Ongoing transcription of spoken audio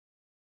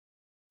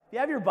If you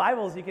have your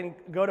Bibles, you can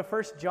go to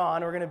 1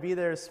 John. We're going to be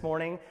there this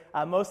morning.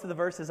 Most of the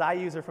verses I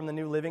use are from the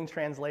New Living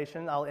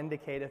Translation. I'll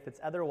indicate if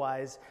it's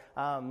otherwise.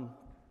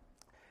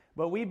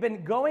 But we've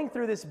been going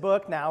through this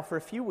book now for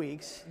a few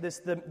weeks.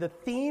 The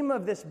theme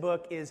of this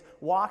book is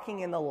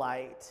walking in the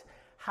light.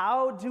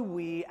 How do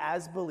we,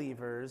 as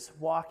believers,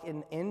 walk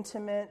in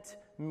intimate,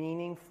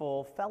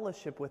 meaningful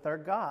fellowship with our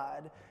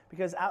God?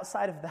 Because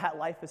outside of that,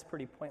 life is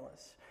pretty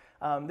pointless.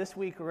 This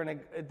week,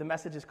 the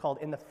message is called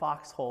In the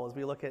Foxhole, as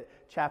we look at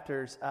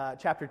chapter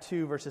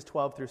 2, verses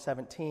 12 through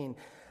 17.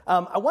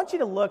 I want you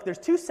to look, there's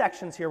two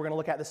sections here we're going to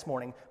look at this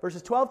morning,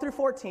 verses 12 through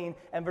 14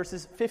 and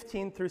verses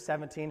 15 through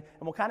 17, and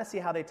we'll kind of see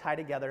how they tie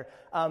together.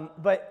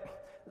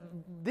 But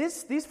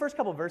these first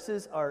couple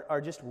verses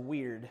are just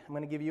weird. I'm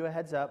going to give you a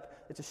heads up.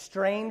 It's a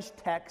strange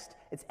text.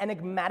 It's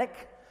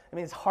enigmatic. I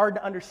mean, it's hard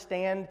to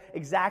understand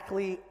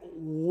exactly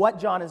what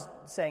John is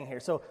saying here.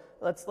 So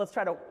let's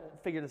try to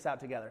figure this out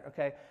together,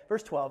 okay?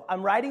 Verse 12,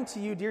 I'm writing to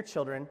you, dear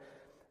children,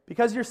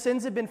 because your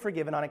sins have been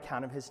forgiven on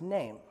account of his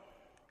name.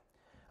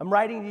 I'm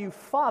writing to you,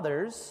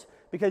 fathers,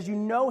 because you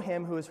know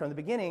him who is from the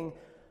beginning.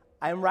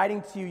 I am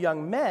writing to you,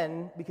 young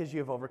men, because you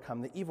have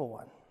overcome the evil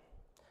one.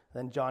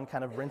 Then John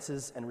kind of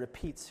rinses and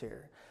repeats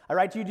here. I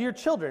write to you, dear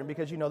children,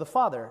 because you know the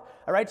Father.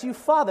 I write to you,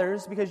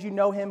 fathers, because you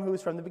know him who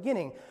is from the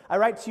beginning. I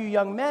write to you,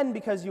 young men,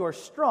 because you are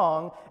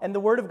strong, and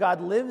the word of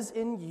God lives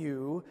in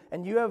you,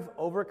 and you have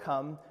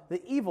overcome the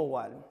evil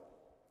one.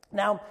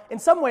 Now, in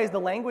some ways,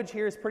 the language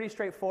here is pretty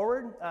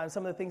straightforward,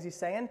 some of the things he's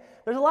saying.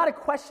 There's a lot of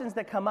questions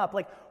that come up,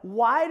 like,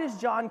 why does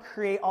John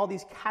create all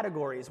these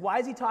categories? Why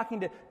is he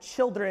talking to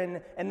children,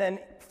 and then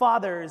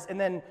fathers,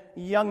 and then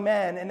young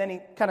men, and then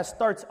he kind of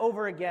starts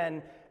over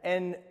again,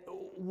 and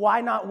why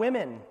not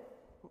women?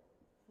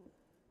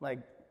 Like,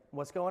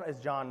 what's going on? Is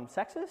John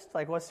sexist?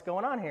 Like, what's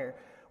going on here?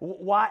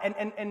 Why?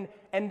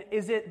 And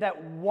is it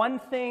that one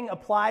thing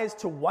applies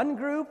to one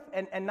group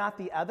and not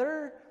the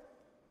other?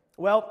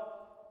 Well,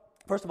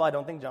 first of all, I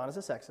don't think John is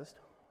a sexist.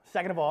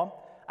 Second of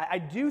all, I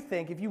do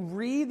think if you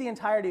read the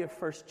entirety of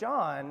 1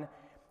 John,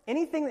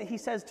 anything that he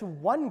says to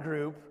one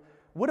group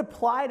would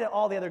apply to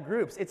all the other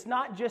groups. It's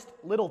not just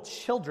little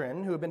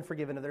children who have been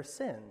forgiven of their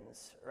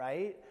sins,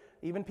 right?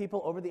 Even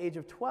people over the age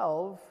of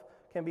 12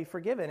 can be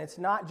forgiven. It's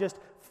not just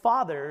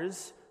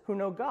fathers who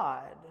know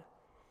God.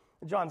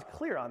 John's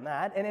clear on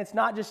that. And it's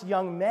not just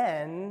young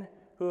men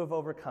who have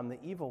overcome the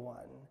evil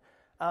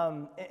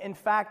one. In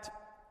fact,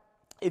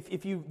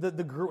 if you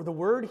the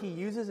word he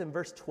uses in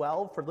verse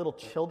 12 for little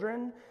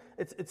children,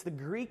 it's the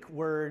Greek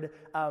word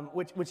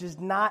which is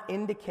not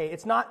indicate.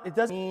 It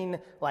doesn't mean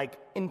like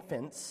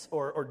infants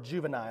or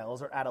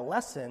juveniles or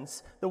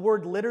adolescents. The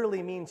word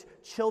literally means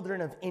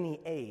children of any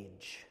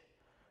age.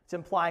 It's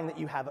implying that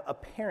you have a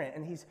parent,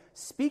 and he's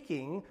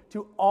speaking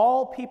to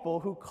all people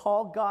who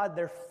call God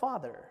their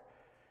Father.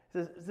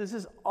 This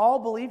is all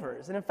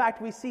believers. And in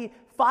fact, we see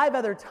 5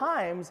 other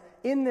times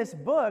in this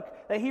book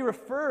that he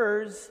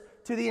refers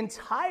to the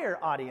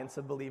entire audience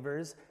of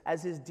believers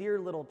as his dear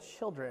little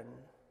children.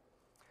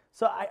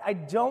 So I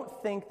don't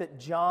think that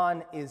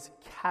John is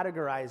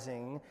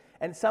categorizing,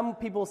 and some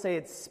people say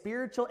it's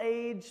spiritual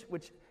age,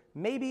 which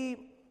maybe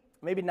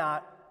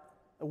not,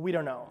 we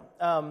don't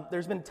know.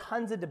 There's been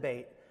tons of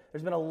debate.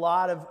 There's been a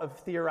lot of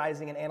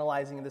theorizing and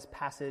analyzing of this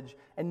passage,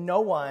 and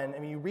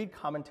you read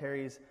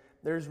commentaries,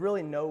 there's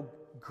really no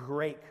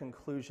great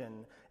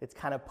conclusion. It's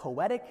kind of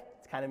poetic,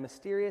 it's kind of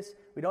mysterious.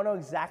 We don't know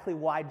exactly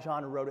why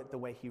John wrote it the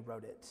way he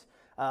wrote it.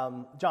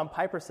 John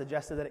Piper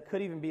suggested that it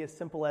could even be as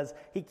simple as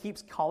he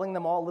keeps calling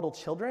them all little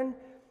children,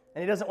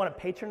 and he doesn't want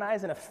to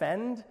patronize and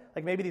offend.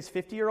 Like maybe these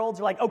 50-year-olds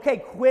are like, okay,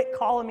 quit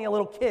calling me a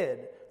little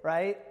kid,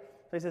 right?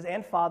 So he says,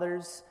 and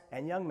fathers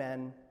and young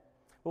men.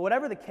 But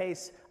whatever the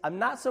case, I'm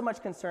not so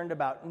much concerned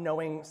about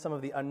knowing some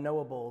of the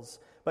unknowables,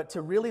 but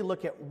to really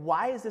look at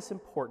why is this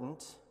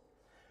important,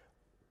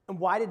 and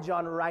why did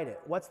John write it?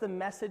 What's the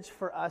message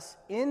for us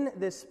in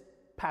this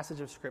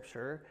passage of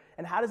Scripture,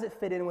 and how does it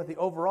fit in with the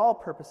overall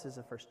purposes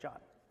of 1 John?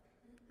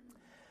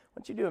 I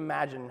want you to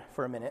imagine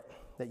for a minute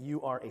that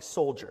you are a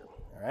soldier,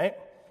 all right?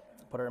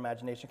 Put our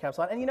imagination caps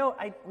on. And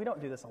we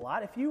don't do this a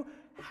lot. If you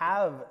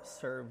have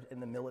served in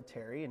the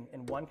military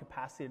in one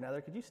capacity or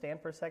another, could you stand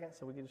for a second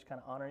so we can just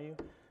kind of honor you?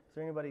 Is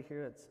there anybody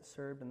here that's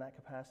served in that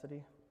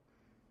capacity?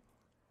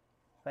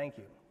 Thank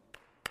you.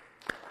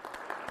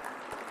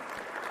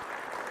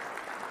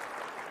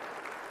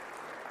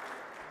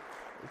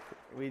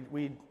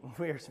 We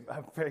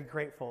are very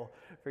grateful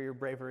for your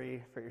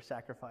bravery, for your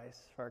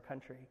sacrifice for our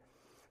country.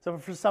 So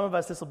for some of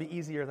us, this will be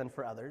easier than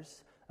for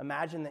others.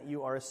 Imagine that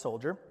you are a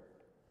soldier.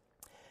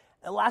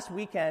 And last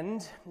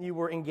weekend, you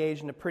were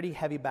engaged in a pretty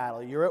heavy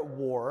battle. You're at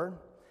war.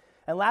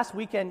 And last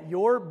weekend,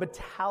 your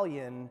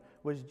battalion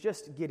was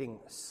just getting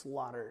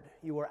slaughtered.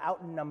 You were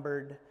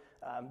outnumbered.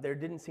 There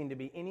didn't seem to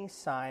be any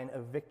sign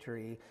of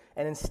victory.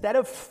 And instead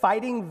of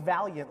fighting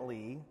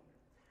valiantly,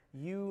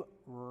 you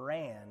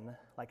ran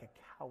like a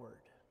coward.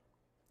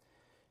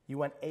 You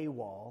went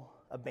AWOL,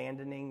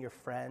 abandoning your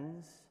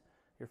friends,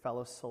 your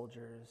fellow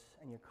soldiers,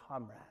 and your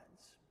comrades.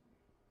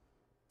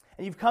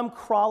 And you've come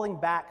crawling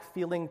back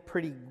feeling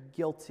pretty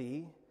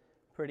guilty,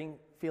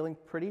 feeling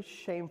pretty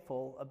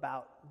shameful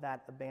about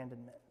that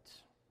abandonment.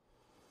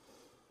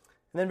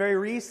 And then very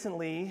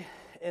recently,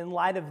 in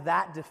light of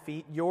that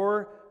defeat,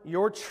 your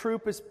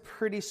troop is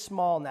pretty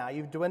small now.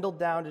 You've dwindled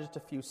down to just a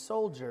few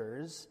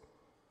soldiers,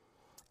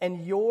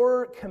 and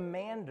your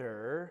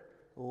commander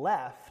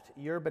left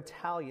your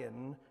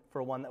battalion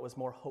for one that was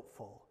more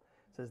hopeful.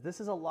 Says,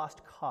 this is a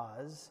lost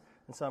cause,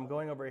 and so I'm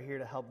going over here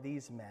to help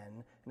these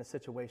men in a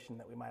situation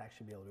that we might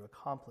actually be able to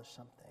accomplish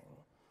something.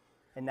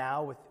 And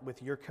now,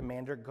 with your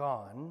commander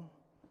gone,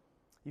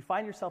 you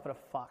find yourself in a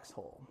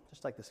foxhole,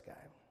 just like this guy.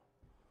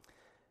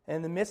 And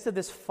in the midst of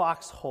this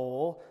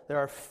foxhole, there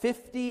are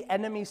 50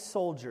 enemy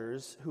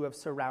soldiers who have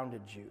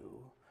surrounded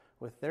you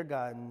with their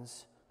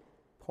guns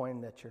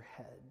pointed at your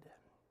head.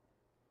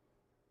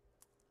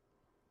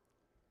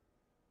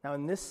 Now,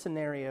 in this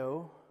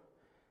scenario,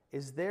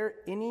 is there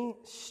any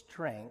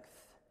strength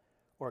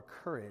or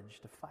courage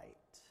to fight?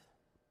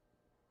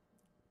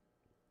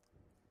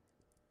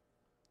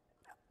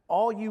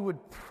 All you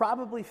would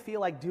probably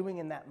feel like doing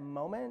in that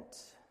moment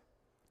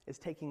is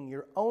taking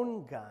your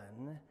own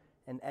gun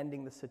and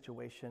ending the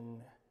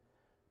situation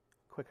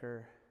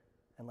quicker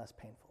and less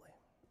painfully.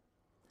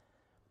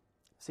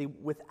 See,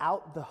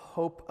 without the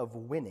hope of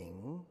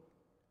winning,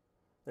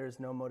 there is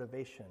no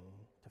motivation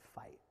to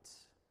fight.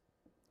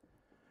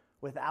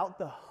 Without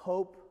the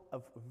hope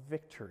of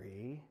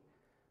victory,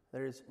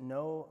 there is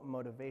no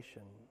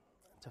motivation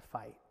to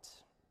fight.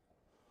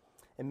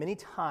 And many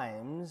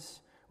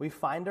times, we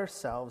find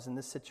ourselves in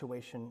this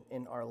situation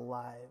in our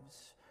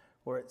lives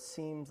where it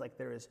seems like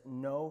there is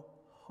no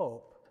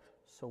hope.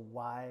 So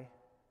why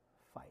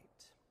fight?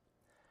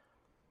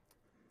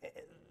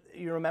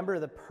 You remember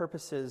the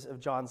purposes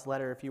of John's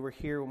letter. If you were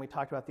here when we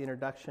talked about the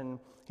introduction,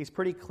 he's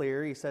pretty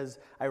clear. He says,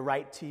 I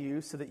write to you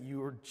so that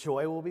your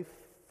joy will be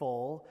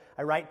full.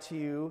 I write to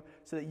you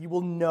so that you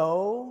will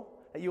know,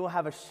 that you will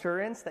have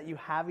assurance that you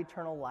have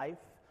eternal life.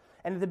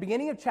 And at the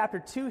beginning of chapter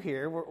 2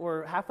 here,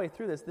 we're halfway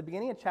through this, at the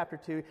beginning of chapter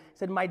 2, he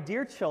said, my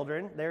dear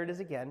children, there it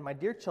is again, my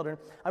dear children,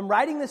 I'm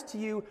writing this to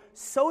you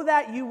so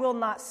that you will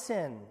not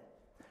sin.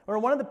 Or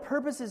one of the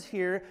purposes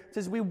here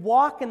says we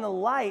walk in the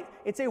light.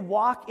 It's a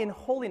walk in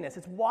holiness.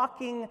 It's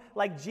walking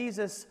like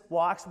Jesus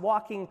walks,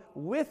 walking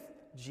with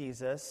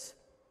Jesus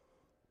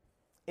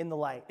in the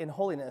light, in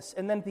holiness.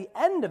 And then at the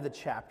end of the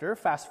chapter,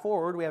 fast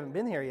forward, we haven't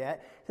been here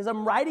yet, it says,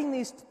 I'm writing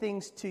these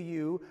things to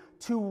you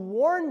to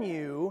warn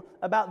you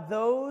about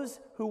those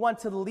who want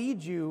to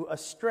lead you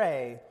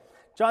astray.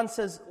 John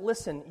says,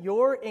 listen,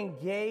 you're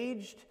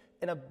engaged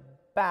in a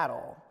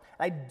battle.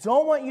 I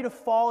don't want you to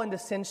fall into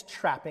sin's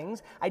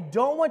trappings. I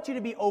don't want you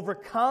to be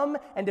overcome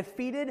and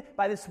defeated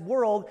by this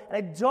world. And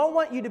I don't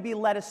want you to be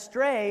led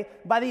astray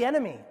by the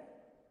enemy,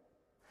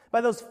 by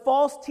those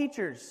false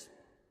teachers.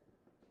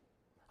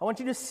 I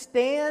want you to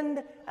stand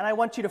and I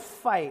want you to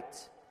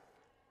fight.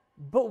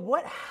 But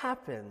what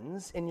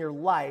happens in your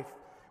life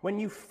when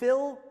you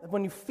feel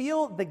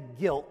the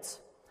guilt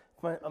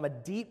of a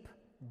deep,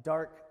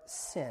 dark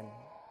sin?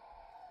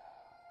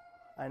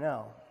 I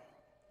know.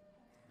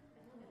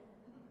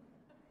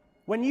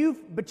 When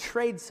you've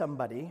betrayed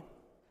somebody,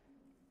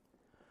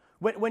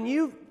 when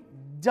you've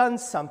done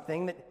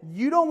something that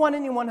you don't want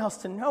anyone else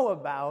to know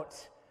about,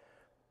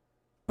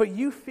 but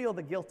you feel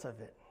the guilt of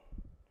it.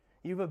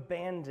 You've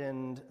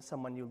abandoned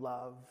someone you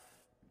love.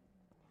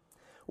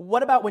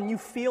 What about when you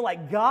feel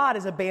like God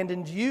has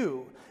abandoned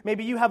you?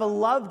 Maybe you have a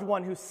loved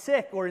one who's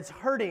sick or is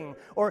hurting,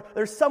 or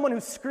there's someone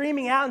who's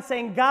screaming out and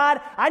saying,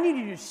 God, I need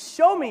you to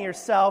show me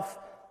yourself.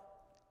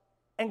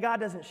 And God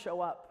doesn't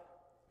show up.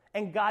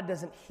 And God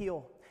doesn't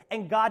heal.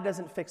 And God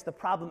doesn't fix the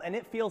problem, and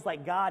it feels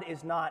like God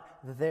is not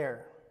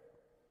there.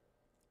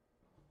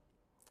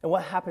 And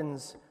what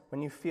happens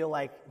when you feel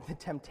like the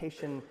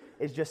temptation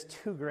is just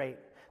too great,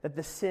 that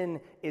the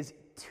sin is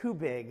too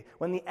big,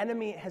 when the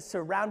enemy has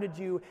surrounded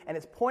you and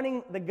is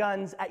pointing the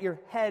guns at your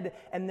head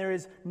and there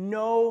is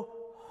no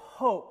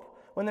hope?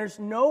 When there's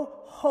no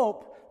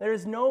hope, there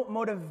is no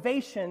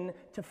motivation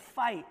to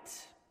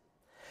fight.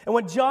 And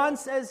what John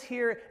says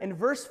here in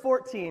verse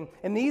 14,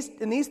 in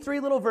these three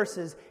little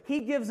verses,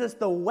 he gives us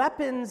the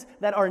weapons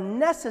that are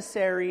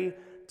necessary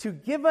to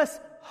give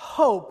us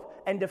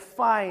hope and to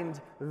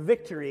find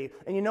victory.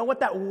 And you know what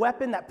that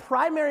weapon, that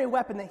primary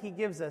weapon that he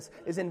gives us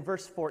is in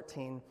verse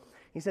 14.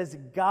 He says,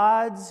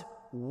 God's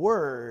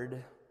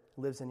word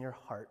lives in your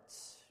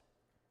hearts.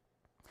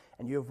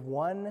 And you have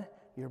won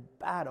your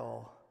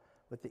battle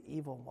with the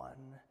evil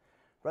one.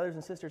 Brothers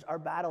and sisters, our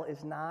battle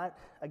is not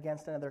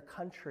against another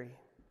country.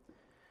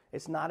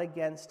 It's not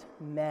against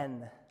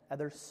men,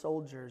 other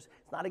soldiers.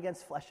 It's not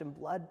against flesh and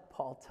blood,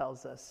 Paul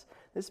tells us.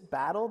 This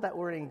battle that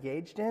we're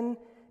engaged in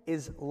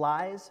is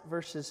lies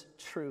versus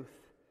truth.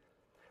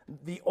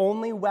 The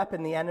only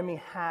weapon the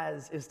enemy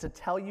has is to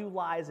tell you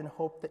lies and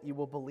hope that you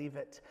will believe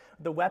it.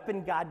 The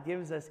weapon God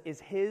gives us is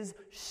his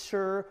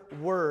sure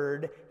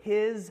word,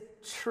 his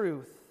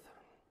truth.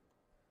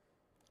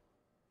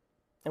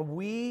 And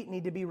we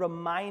need to be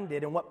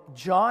reminded, and what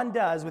John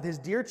does with his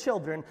dear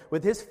children,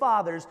 with his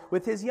fathers,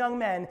 with his young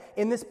men,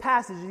 in this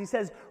passage, he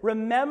says,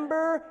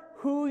 remember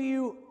who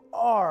you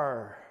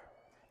are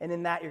And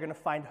in that, you're going to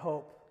find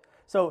hope.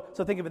 So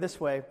think of it this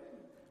way.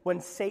 When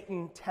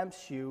Satan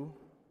tempts you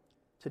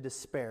to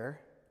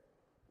despair,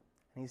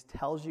 and he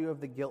tells you of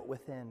the guilt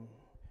within,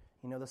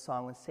 you know the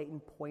song, when Satan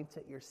points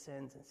at your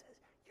sins and says,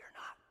 you're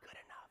not good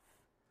enough,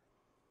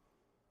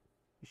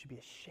 you should be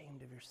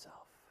ashamed of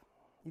yourself.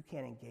 You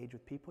can't engage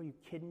with people. Are you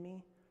kidding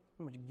me?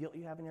 How much guilt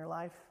you have in your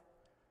life?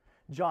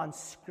 John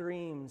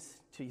screams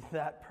to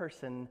that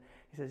person.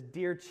 He says,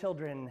 dear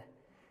children,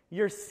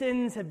 your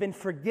sins have been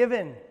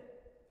forgiven.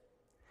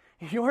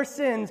 Your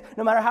sins,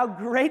 no matter how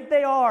great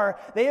they are,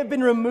 they have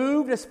been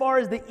removed as far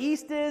as the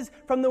east is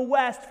from the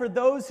west for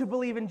those who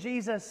believe in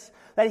Jesus.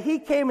 That he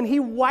came and he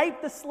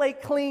wiped the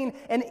slate clean,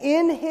 and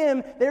in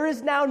him there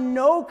is now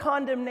no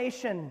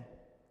condemnation.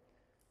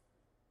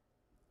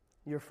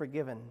 You're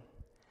forgiven.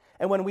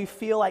 And when we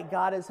feel like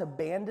God has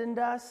abandoned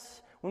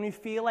us, when we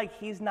feel like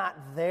he's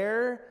not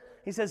there,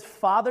 he says,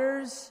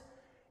 fathers,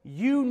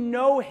 you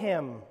know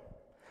him.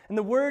 And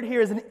the word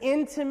here is an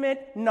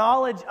intimate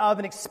knowledge of,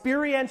 an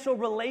experiential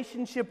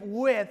relationship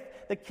with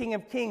the King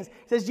of Kings.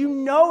 He says, you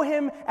know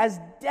him as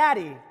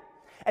daddy,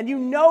 and you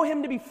know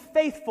him to be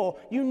faithful.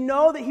 You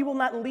know that he will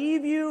not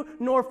leave you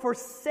nor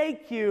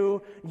forsake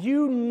you.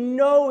 You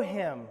know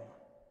him.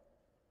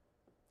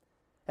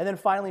 And then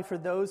finally, for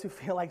those who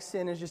feel like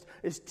sin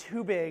is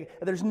too big,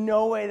 there's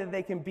no way that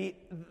they can beat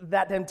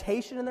that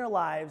temptation in their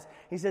lives,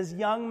 he says,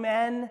 young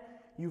men,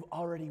 you've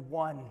already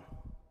won.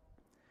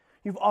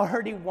 You've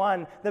already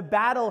won. The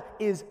battle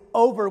is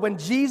over. When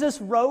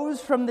Jesus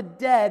rose from the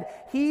dead,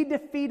 he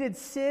defeated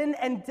sin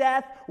and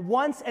death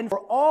once and for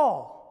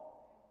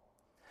all.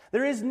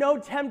 There is no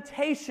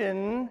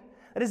temptation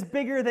that is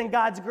bigger than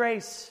God's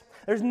grace.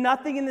 There's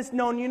nothing in this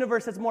known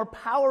universe that's more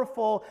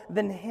powerful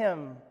than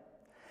him.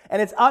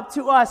 And it's up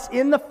to us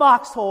in the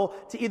foxhole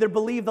to either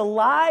believe the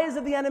lies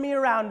of the enemy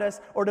around us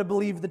or to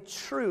believe the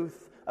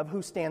truth of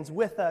who stands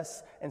with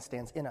us and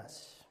stands in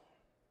us.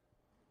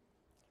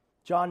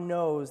 John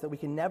knows that we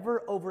can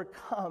never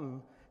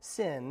overcome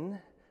sin,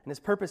 and his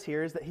purpose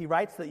here is that he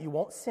writes that you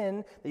won't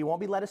sin, that you won't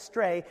be led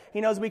astray.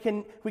 He knows we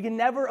can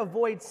never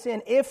avoid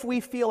sin if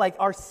we feel like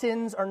our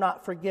sins are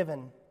not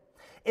forgiven,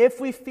 if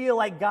we feel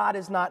like God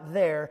is not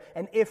there,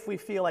 and if we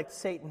feel like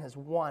Satan has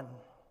won.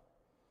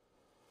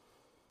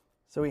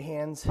 So he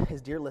hands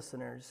his dear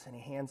listeners, and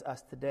he hands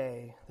us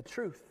today the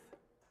truth.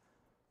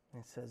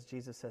 And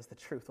Jesus says, the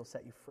truth will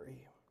set you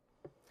free.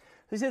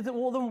 He says,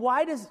 well, then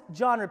why does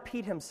John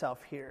repeat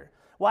himself here?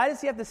 Why does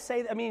he have to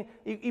say that? I mean,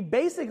 he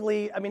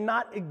basically,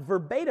 not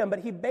verbatim, but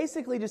he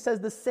basically just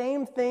says the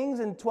same things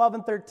in 12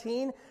 and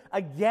 13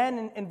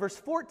 again in verse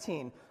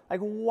 14. Like,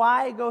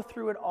 why go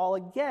through it all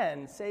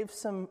again? Save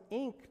some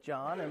ink,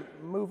 John, and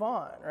move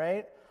on,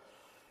 right?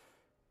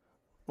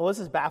 Well, this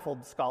has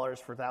baffled scholars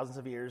for thousands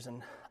of years,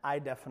 and I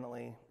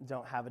definitely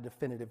don't have a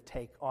definitive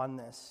take on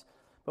this.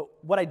 But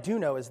what I do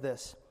know is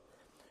this.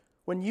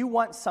 When you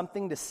want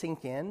something to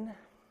sink in,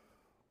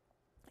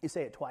 you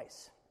say it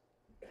twice.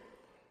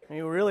 When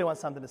you really want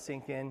something to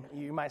sink in,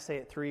 you might say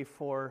it 3,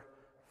 4,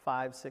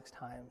 5, 6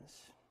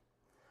 times.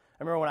 I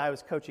remember when I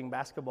was coaching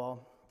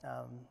basketball,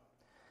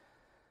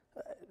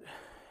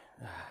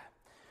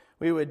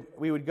 we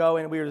would go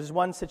in. There was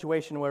one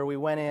situation where we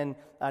went in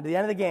to the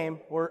end of the game.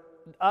 We're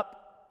up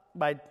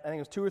by, I think it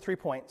was 2 or 3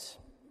 points,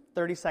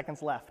 30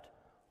 seconds left.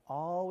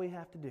 All we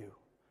have to do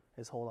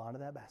is hold on to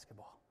that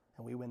basketball,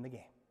 and we win the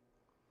game.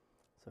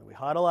 So we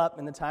huddle up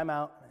in the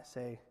timeout, and I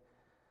say,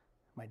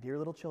 my dear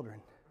little children,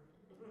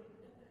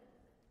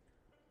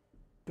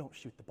 don't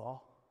shoot the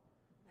ball,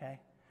 okay?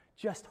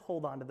 Just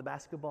hold on to the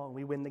basketball and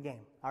we win the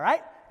game, all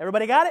right?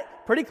 Everybody got it?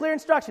 Pretty clear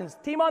instructions.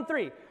 Team on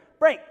 3.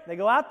 Break. They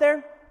go out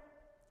there.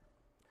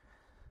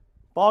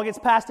 Ball gets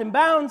passed in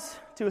bounds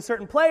to a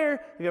certain player.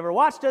 If you ever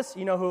watched us,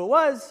 you know who it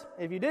was.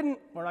 If you didn't,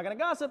 we're not going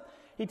to gossip.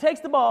 He takes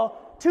the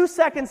ball. 2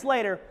 seconds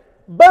later,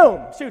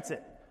 boom, shoots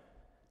it.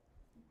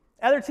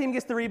 Other team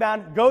gets the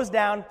rebound, goes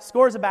down,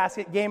 scores a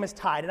basket, game is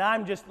tied. And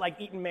I'm just like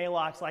eating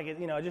Maalox, like,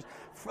 just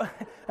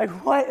like,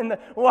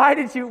 why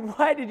did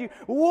you,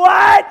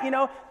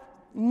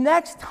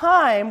 next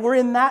time we're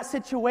in that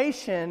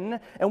situation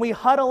and we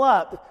huddle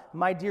up,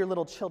 my dear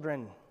little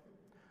children,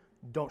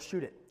 don't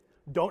shoot it.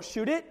 Don't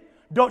shoot it.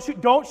 Don't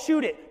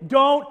shoot it.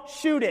 Don't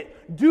shoot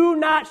it. Do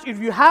not, if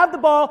you have the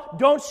ball,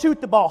 don't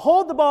shoot the ball.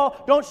 Hold the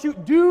ball, don't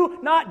shoot. Do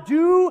not.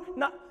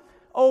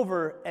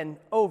 Over and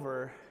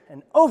over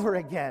and over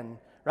again,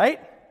 right?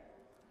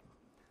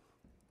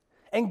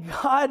 And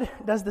God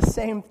does the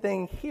same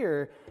thing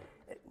here.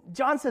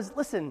 John says,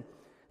 listen,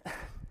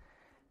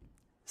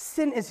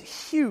 sin is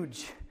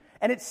huge,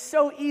 and it's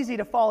so easy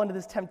to fall into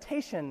this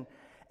temptation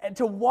and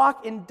to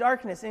walk in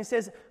darkness. And he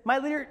says, my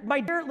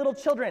dear little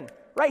children,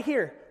 right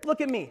here,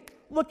 look at me.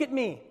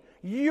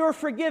 You're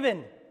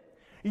forgiven.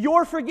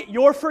 You're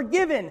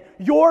forgiven.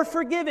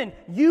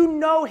 You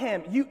know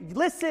him.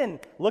 Listen,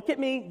 look at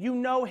me. You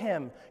know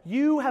him.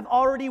 You have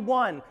already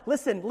won.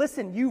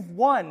 Listen, you've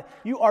won.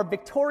 You are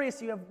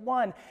victorious. You have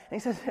won. And he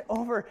says it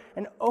over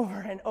and over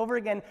and over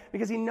again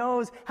because he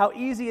knows how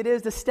easy it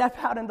is to step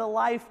out into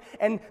life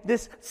and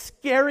this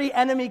scary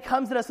enemy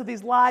comes at us with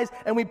these lies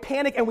and we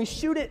panic and we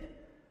shoot it.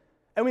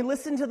 And we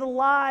listen to the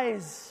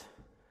lies.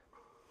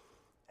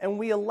 And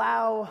we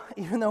allow,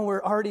 even though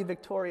we're already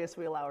victorious,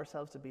 we allow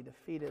ourselves to be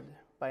defeated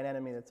by an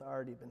enemy that's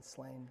already been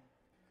slain.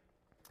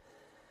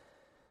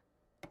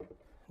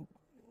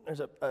 There's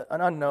an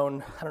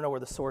unknown, I don't know where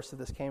the source of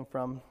this came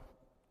from,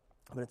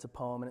 but it's a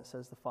poem, and it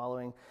says the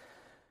following: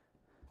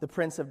 "The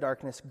prince of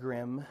darkness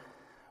grim,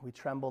 we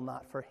tremble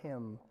not for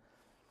him.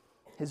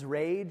 His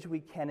rage we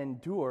can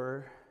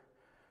endure,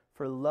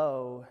 for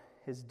lo,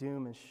 his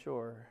doom is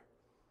sure.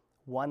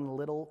 One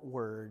little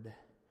word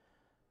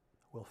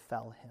will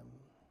fell him."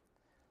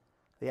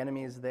 The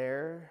enemy is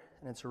there,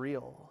 and it's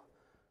real,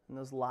 and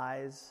those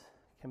lies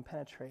can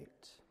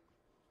penetrate.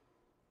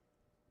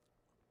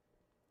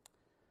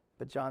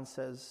 But John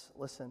says,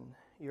 listen,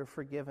 you're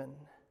forgiven.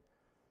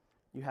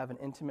 You have an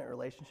intimate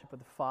relationship with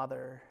the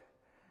Father,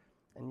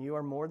 and you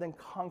are more than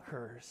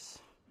conquerors,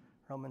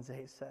 Romans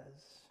 8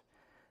 says.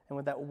 And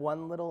with that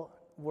one little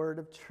word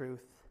of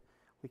truth,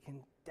 we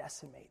can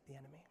decimate the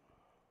enemy.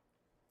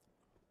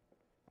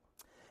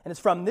 And it's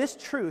from this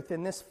truth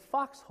in this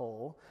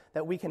foxhole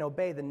that we can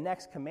obey the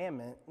next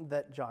commandment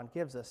that John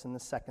gives us in the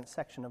second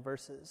section of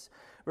verses.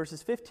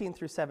 Verses 15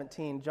 through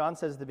 17, John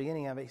says at the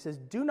beginning of it, he says,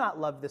 "Do not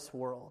love this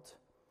world.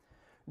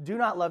 Do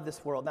not love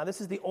this world." Now, this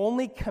is the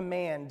only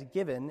command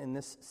given in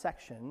this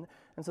section,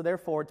 and so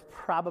therefore it's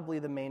probably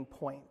the main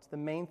point, the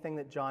main thing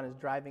that John is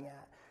driving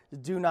at.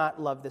 Do not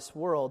love this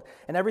world.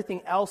 And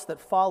everything else that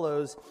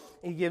follows,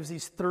 he gives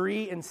these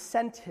three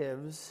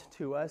incentives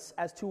to us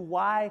as to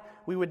why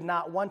we would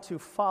not want to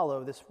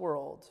follow this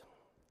world.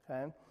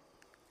 Okay?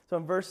 So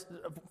in verse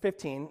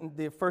 15,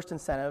 the first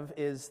incentive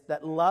is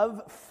that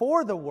love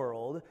for the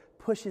world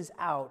pushes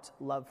out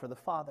love for the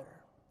Father.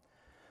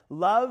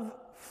 Love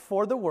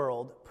for the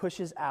world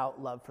pushes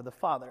out love for the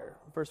Father.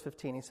 Verse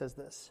 15, he says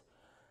this: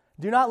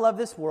 "Do not love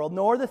this world,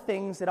 nor the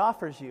things it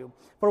offers you.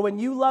 For when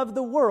you love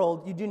the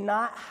world, you do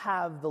not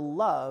have the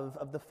love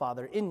of the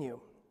Father in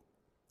you."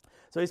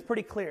 So he's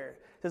pretty clear.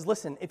 He says,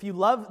 listen, if you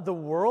love the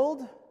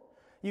world,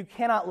 you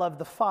cannot love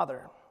the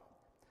Father.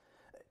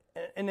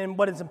 And then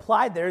what is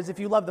implied there is if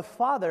you love the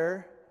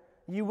Father,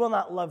 you will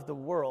not love the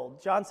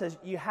world. John says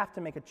you have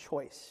to make a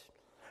choice.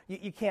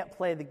 You can't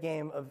play the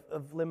game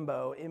of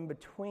limbo in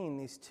between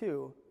these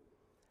two.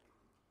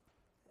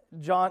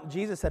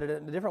 Jesus said it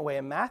in a different way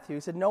in Matthew. He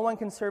said, "No one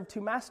can serve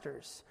two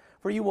masters,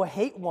 for you will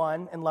hate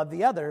one and love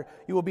the other.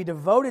 You will be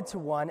devoted to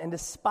one and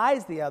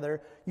despise the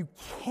other. You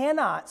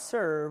cannot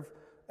serve,"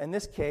 in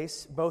this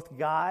case, "both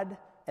God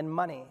and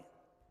money."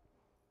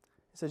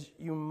 He says,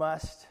 you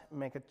must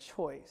make a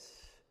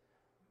choice.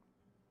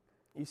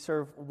 You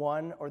serve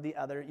one or the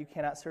other. You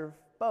cannot serve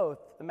both.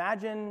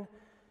 Imagine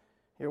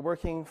you're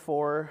working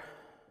for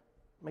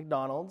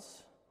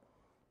McDonald's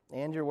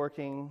and you're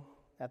working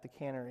at the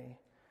cannery.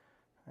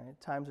 Right?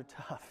 Times are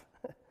tough.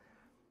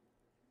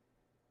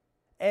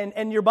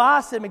 and your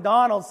boss at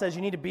McDonald's says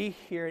you need to be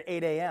here at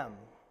 8 a.m.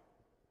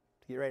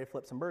 to get ready to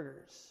flip some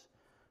burgers.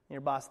 And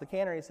your boss at the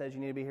cannery says you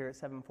need to be here at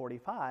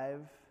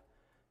 7:45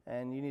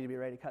 and you need to be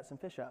ready to cut some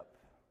fish up.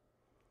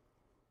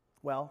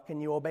 Well, can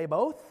you obey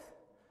both?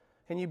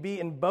 Can you be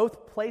in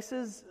both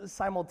places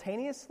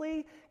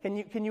simultaneously?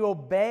 Can you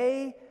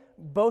obey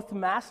both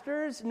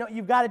masters? No,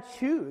 you've got to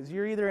choose.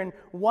 You're either in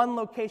one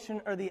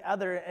location or the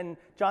other. And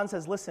John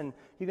says, listen,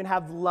 you can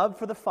have love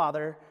for the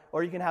Father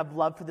or you can have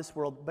love for this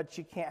world, but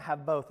you can't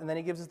have both. And then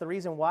he gives us the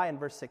reason why in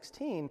verse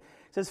 16.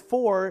 It says,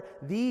 "For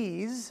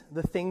these,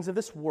 the things of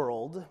this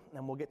world,"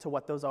 and we'll get to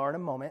what those are in a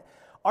moment,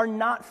 "are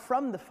not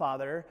from the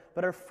Father,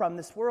 but are from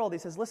this world." He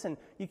says, listen,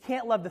 you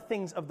can't love the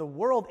things of the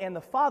world and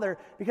the Father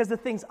because the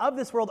things of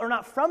this world are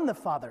not from the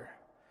Father.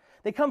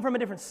 They come from a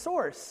different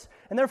source,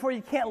 and therefore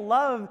you can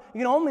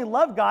only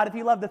love God if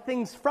you love the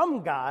things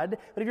from God,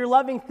 but if you're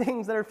loving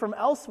things that are from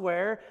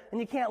elsewhere, then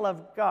you can't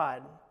love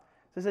God.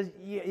 So it says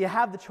you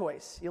have the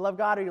choice. You love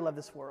God or you love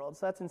this world.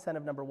 So that's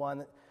incentive number one,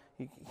 that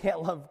you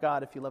can't love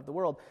God if you love the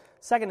world.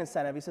 Second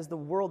incentive, he says the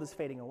world is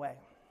fading away.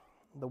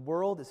 The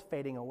world is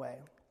fading away.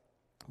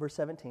 Verse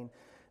 17,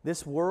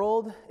 "This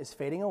world is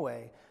fading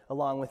away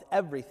along with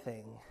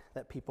everything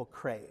that people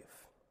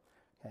crave."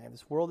 Okay,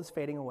 this world is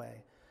fading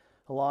away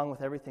along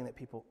with everything that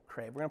people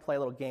crave. We're going to play a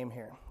little game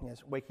here. You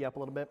guys wake you up a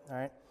little bit, all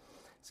right?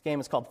 This game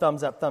is called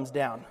Thumbs Up, Thumbs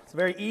Down. It's a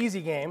very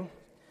easy game.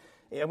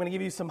 I'm going to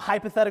give you some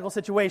hypothetical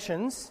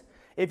situations.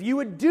 If you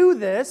would do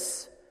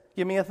this,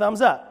 give me a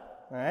thumbs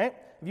up, all right?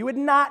 If you would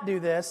not do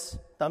this,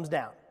 thumbs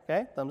down,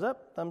 okay? Thumbs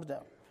up, thumbs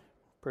down.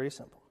 Pretty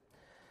simple.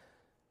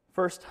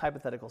 First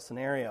hypothetical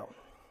scenario.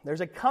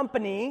 There's a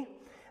company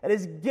that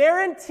is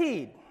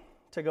guaranteed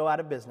to go out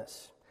of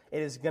business.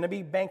 It is going to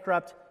be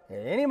bankrupt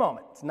at any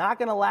moment. It's not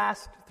going to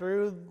last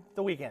through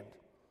the weekend.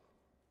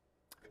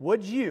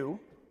 Would you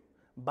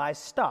buy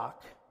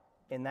stock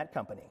in that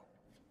company?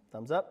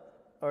 Thumbs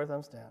up or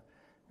thumbs down?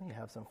 We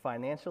have some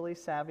financially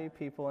savvy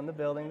people in the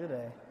building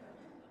today.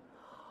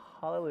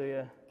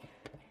 Hallelujah.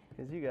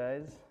 Because you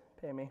guys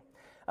pay me.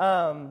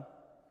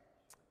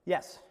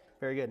 Yes,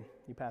 very good.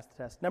 You passed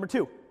the test. Number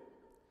 2,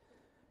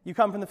 you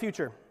come from the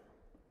future.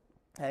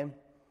 Okay?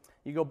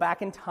 You go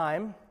back in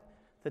time.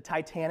 The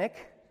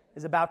Titanic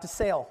is about to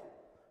sail.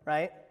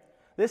 right?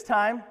 This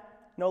time,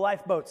 no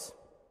lifeboats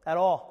at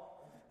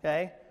all,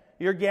 okay?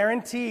 You're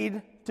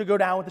guaranteed to go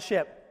down with the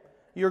ship.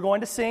 You're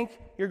going to sink.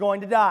 You're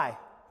going to die,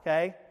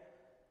 okay?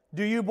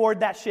 Do you board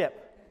that ship?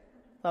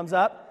 Thumbs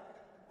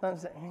up.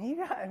 Thumbs up.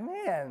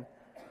 Man.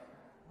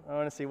 I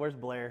want to see, where's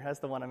Blair? That's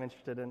the one I'm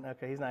interested in.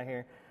 Okay, he's not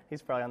here.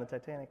 He's probably on the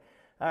Titanic.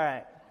 All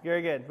right,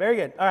 very good, very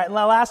good. All right, and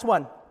the last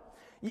one.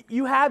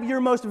 You have your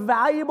most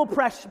valuable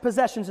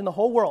possessions in the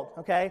whole world,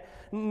 okay?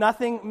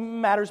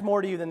 Nothing matters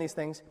more to you than these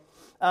things.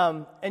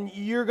 And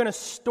you're going to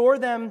store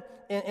them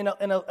in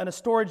a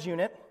storage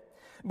unit.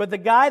 But the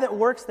guy that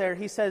works there,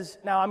 he says,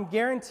 now I'm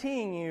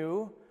guaranteeing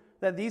you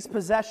that these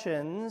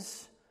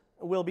possessions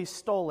will be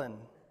stolen,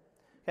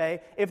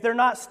 okay? If they're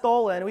not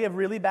stolen, we have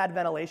really bad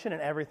ventilation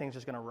and everything's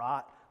just going to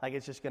rot. Like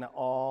it's just going to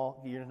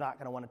you're not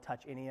going to want to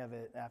touch any of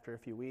it after a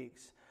few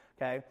weeks,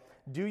 okay?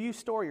 Do you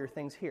store your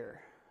things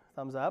here?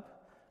 Thumbs up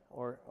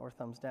or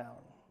thumbs down?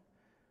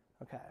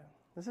 Okay.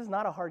 This is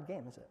not a hard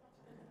game, is it?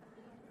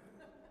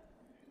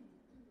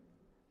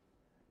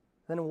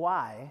 Then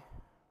why,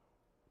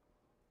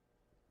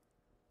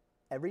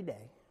 every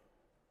day,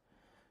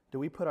 do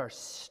we put our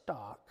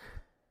stock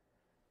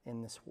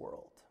in this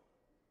world?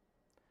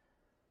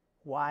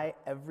 Why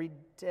every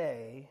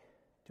day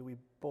do we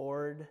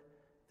board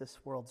this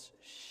world's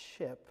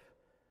ship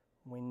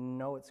when we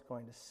know it's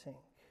going to sink?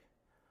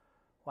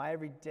 Why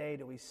every day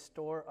do we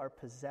store our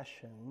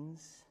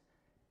possessions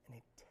in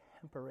a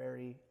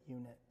temporary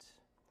unit?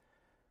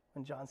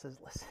 When John says,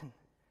 listen,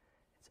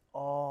 it's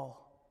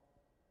all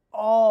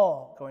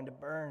going to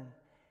burn.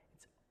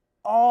 It's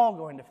all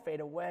going to fade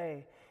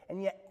away.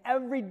 And yet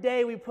every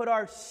day we put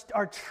our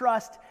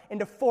trust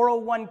into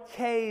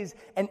 401ks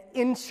and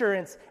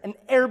insurance and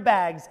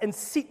airbags and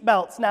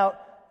seatbelts. Now,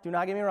 do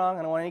not get me wrong.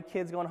 I don't want any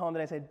kids going home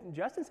today and say,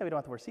 Justin said we don't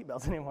have to wear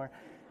seatbelts anymore.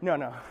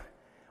 No.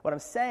 What I'm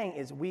saying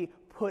is we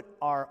put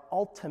our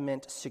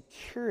ultimate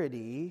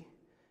security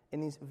in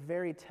these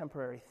very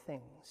temporary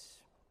things.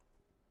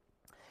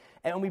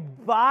 And when we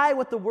buy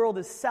what the world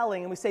is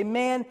selling and we say,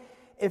 man,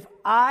 if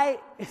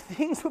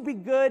things would be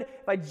good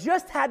if I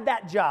just had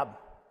that job,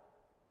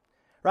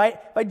 right?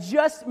 If I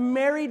just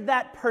married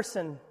that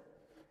person,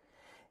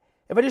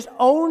 if I just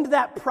owned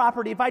that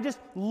property, if I just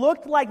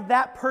looked like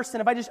that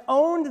person, if I just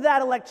owned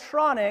that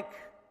electronic,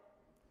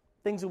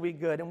 things will be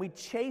good. And we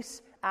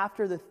chase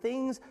after the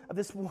things of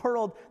this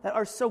world that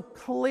are so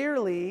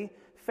clearly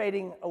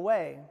fading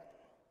away.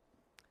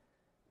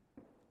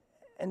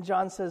 And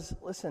John says,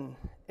 listen,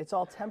 it's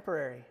all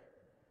temporary.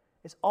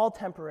 It's all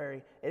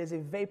temporary. It is a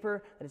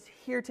vapor that is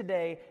here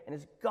today and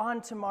is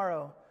gone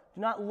tomorrow.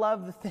 Do not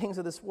love the things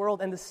of this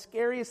world. And the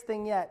scariest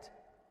thing yet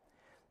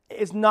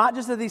is not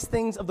just that these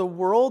things of the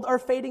world are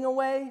fading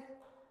away,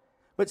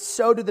 but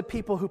so do the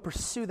people who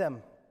pursue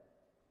them.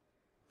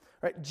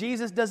 Right?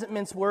 Jesus doesn't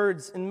mince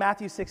words in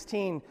Matthew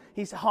 16.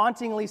 He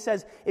hauntingly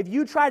says, if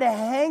you try to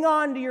hang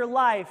on to your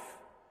life,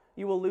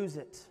 you will lose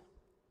it.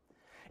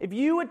 If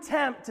you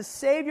attempt to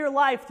save your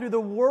life through the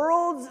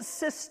world's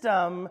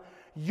system,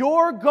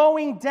 you're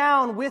going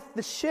down with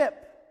the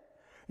ship.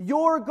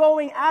 You're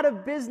going out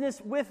of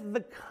business with the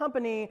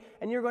company,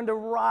 and you're going to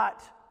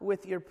rot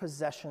with your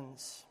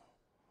possessions.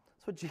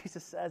 That's what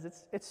Jesus says.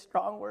 It's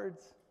strong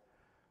words.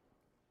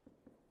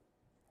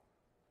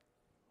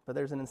 But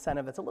there's an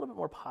incentive that's a little bit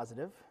more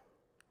positive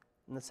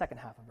in the second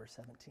half of verse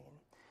 17.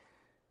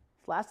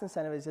 This last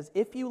incentive is,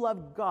 if you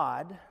love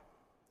God,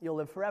 you'll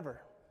live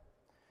forever.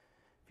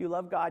 If you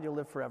love God, you'll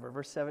live forever.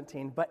 Verse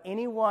 17, but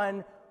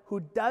anyone who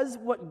does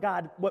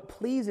what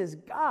pleases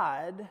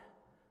God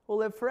will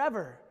live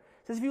forever.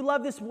 It says if you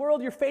love this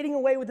world, you're fading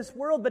away with this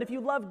world, but if you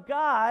love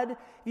God, if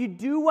you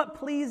do what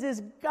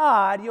pleases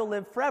God, you'll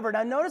live forever.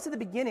 Now notice at the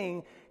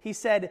beginning, he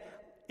said,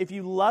 if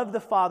you love the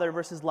Father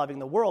versus loving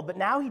the world, but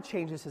now he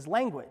changes his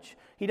language.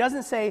 He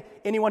doesn't say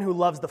anyone who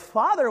loves the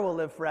Father will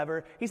live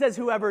forever. He says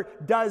whoever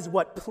does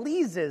what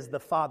pleases the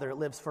Father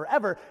lives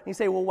forever. And you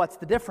say, well, what's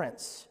the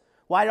difference?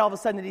 Why all of a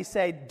sudden did he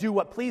say do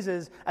what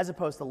pleases as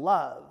opposed to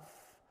love?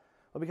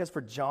 Well, because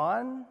for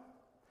John,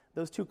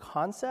 those two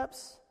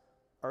concepts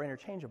are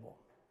interchangeable.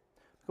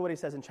 Look at what he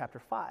says in chapter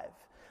 5.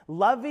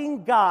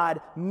 Loving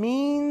God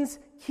means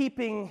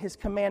keeping his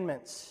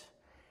commandments.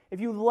 If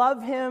you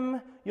love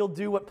him, you'll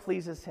do what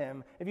pleases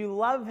him. If you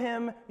love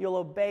him, you'll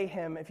obey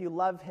him. If you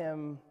love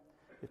him,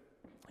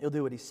 you'll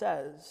do what he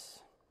says.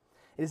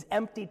 It is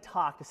empty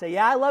talk to say,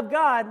 yeah, I love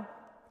God,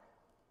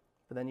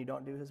 but then you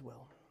don't do his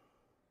will.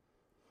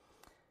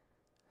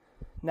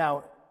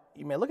 Now,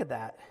 you may look at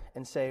that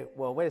and say,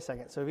 well, wait a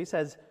second. So if he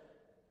says,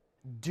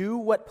 do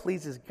what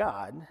pleases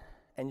God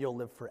and you'll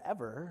live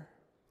forever,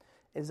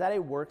 is that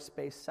a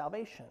works-based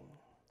salvation?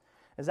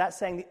 Is that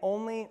saying the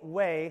only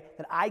way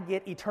that I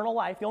get eternal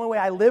life, the only way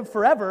I live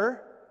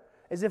forever,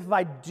 is if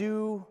I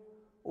do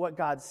what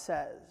God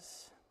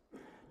says?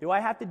 Do I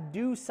have to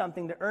do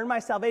something to earn my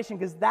salvation?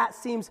 Because that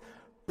seems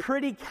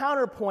pretty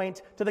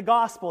counterpoint to the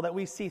gospel that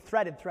we see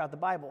threaded throughout the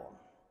Bible.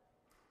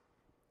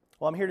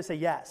 Well, I'm here to say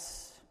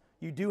yes.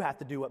 You do have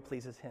to do what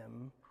pleases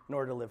him in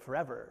order to live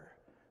forever.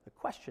 The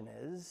question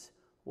is,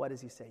 what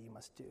does he say you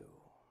must do?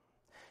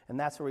 And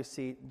that's where we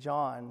see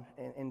John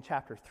in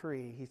chapter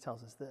 3, he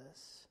tells us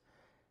this.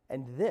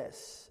 And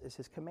this is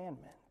his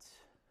commandment.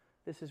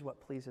 This is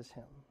what pleases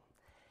him.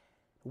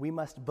 We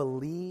must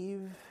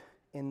believe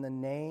in the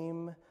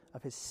name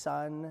of his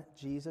Son,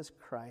 Jesus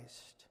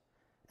Christ,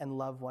 and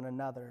love one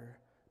another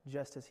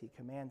just as he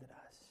commanded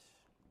us.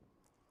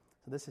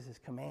 So this is his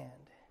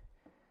command.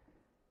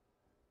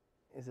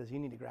 It says you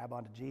need to grab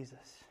onto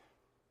Jesus.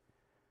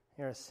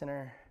 You're a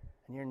sinner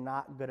and you're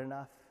not good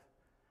enough.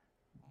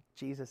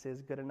 Jesus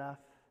is good enough.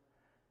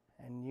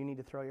 And you need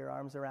to throw your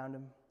arms around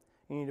him.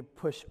 You need to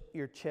push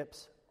your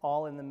chips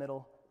all in the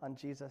middle on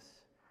Jesus.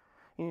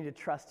 You need to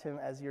trust him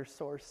as your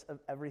source of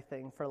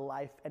everything for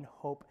life and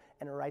hope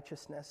and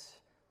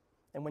righteousness.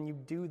 And when you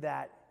do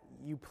that,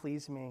 you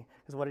please me.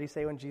 Because what did he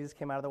say when Jesus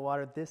came out of the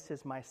water? This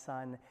is my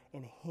Son.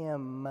 In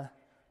him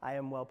I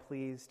am well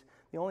pleased.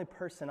 The only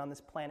person on this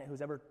planet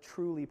who's ever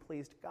truly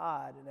pleased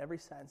God in every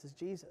sense is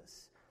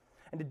Jesus.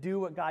 And to do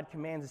what God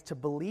commands is to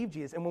believe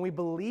Jesus. And when we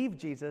believe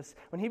Jesus,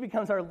 when he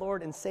becomes our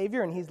Lord and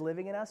Savior and he's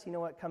living in us, you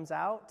know what comes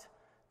out?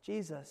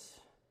 Jesus.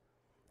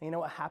 And you know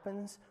what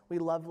happens? We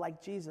love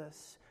like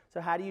Jesus. So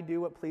how do you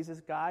do what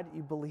pleases God?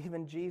 You believe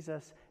in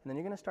Jesus, and then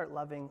you're going to start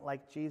loving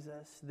like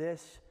Jesus.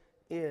 This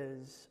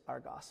is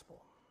our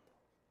gospel.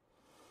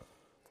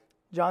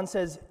 John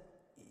says,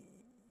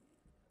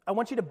 I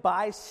want you to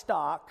buy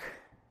stock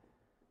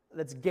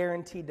that's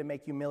guaranteed to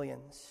make you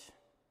millions.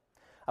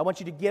 I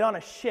want you to get on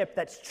a ship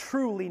that's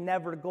truly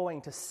never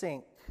going to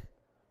sink.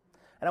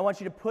 And I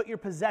want you to put your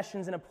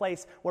possessions in a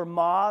place where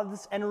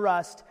moths and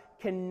rust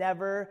can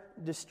never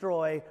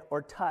destroy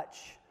or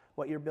touch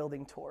what you're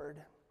building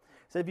toward.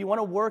 So if you want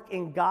to work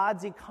in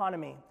God's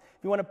economy,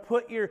 if you want to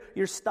put your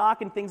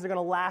stock in things that are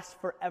going to last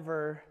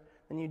forever,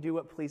 then you do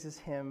what pleases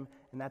him,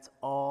 and that's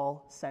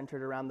all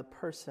centered around the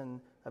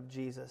person of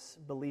Jesus,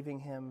 believing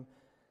him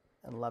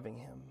and loving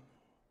him.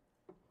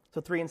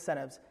 So 3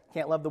 incentives.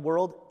 Can't love the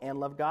world and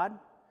love God.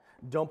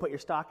 Don't put your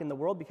stock in the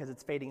world because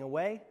it's fading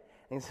away.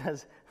 And he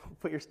says,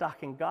 put your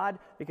stock in God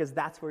because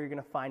that's where you're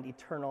going to find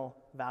eternal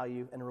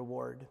value and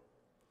reward.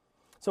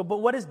 So, but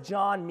what does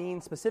John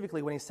mean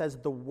specifically when he says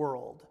the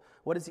world?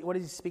 What is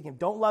he speaking of?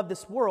 Don't love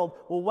this world.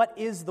 Well, what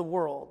is the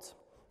world?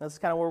 This is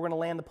kind of where we're going to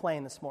land the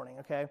plane this morning,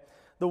 okay?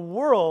 The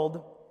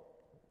world,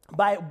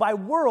 by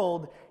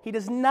world, he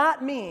does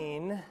not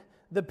mean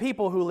the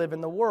people who live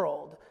in the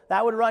world.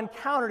 That would run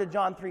counter to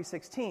John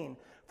 3:16.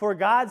 For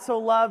God so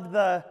loved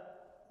the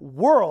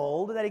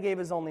world that he gave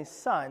his only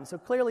son. So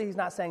clearly he's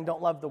not saying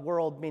don't love the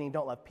world, meaning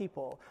don't love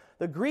people.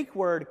 The Greek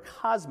word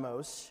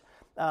cosmos,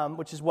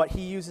 which is what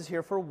he uses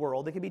here for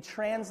world, it can be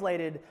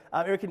translated,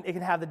 or it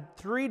can have the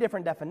 3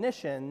 different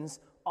definitions,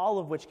 all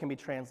of which can be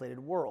translated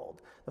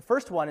world. The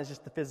first one is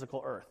just the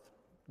physical earth,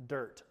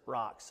 dirt,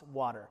 rocks,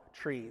 water,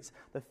 trees,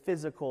 the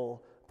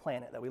physical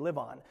planet that we live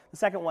on. The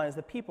second one is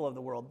the people of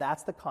the world.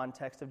 That's the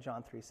context of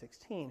John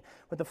 3:16.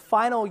 But the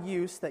final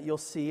use that you'll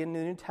see in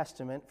the New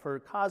Testament for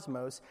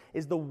cosmos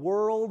is the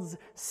world's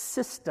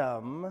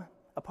system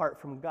apart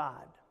from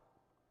God.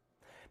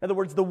 In other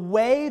words, the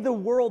way the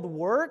world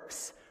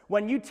works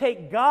when you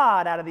take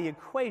God out of the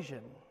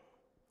equation.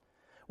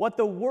 What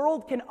the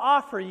world can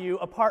offer you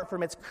apart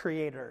from its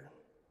creator.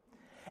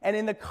 And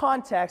in the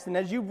context, and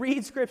as you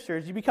read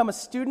scriptures, you become a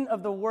student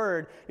of the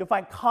word, you'll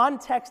find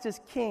context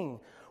is king.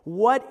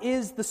 What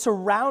is the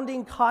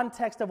surrounding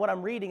context of what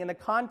I'm reading? And the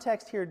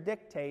context here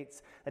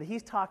dictates that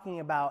he's talking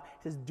about,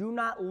 he says, do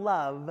not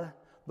love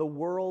the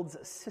world's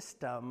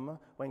system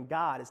when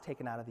God is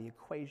taken out of the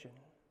equation.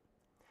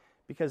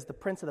 Because the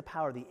prince of the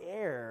power of the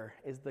air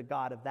is the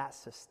god of that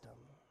system.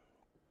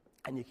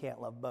 And you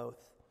can't love both.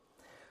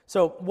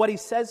 So what he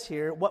says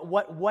here,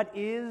 what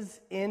is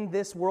in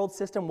this world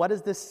system? What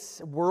does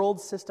this world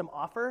system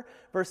offer?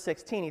 Verse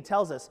 16, he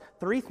tells us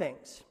 3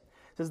 things.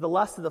 He says the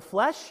lust of the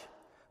flesh,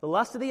 the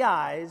lust of the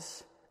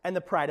eyes, and the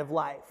pride of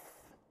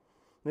life.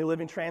 New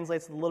Living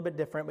translates it a little bit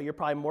different, but you're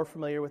probably more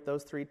familiar with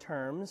those 3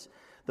 terms.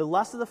 The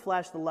lust of the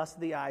flesh, the lust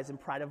of the eyes,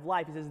 and pride of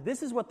life. He says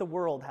this is what the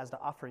world has to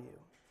offer you.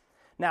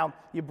 Now,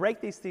 you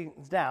break these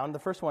things down. The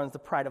first one is the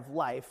pride of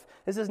life.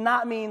 This does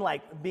not mean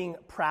like being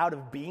proud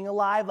of being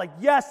alive, like,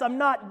 yes, I'm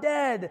not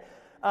dead.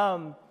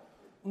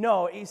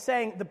 No, he's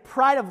saying the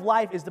pride of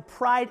life is the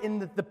pride in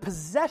the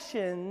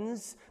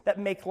possessions that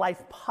make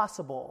life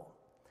possible.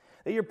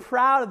 That you're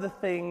proud of the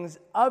things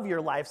of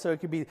your life. So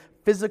it could be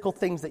physical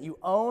things that you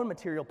own,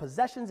 material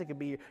possessions. It could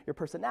be your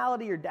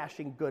personality, your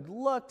dashing good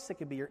looks. It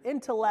could be your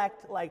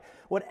intellect, like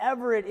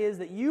whatever it is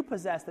that you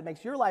possess that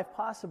makes your life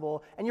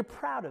possible, and you're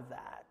proud of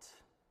that.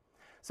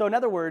 So in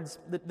other words,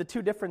 the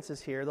 2 differences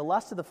here, the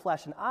lust of the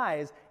flesh and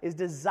eyes is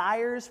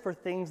desires for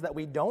things that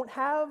we don't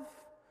have,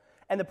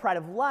 and the pride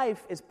of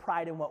life is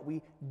pride in what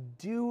we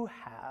do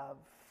have.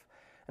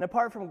 And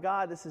apart from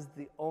God, this is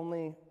the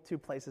only 2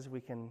 places we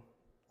can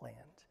land,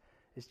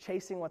 is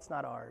chasing what's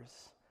not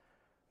ours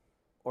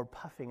or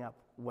puffing up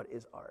what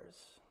is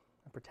ours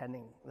and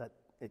pretending that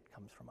it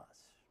comes from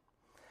us.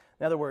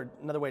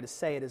 Another way to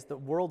say it is the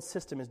world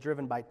system is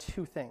driven by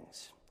 2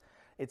 things.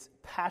 It's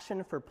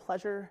passion for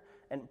pleasure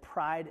and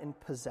pride in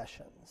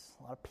possessions.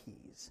 A lot of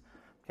P's.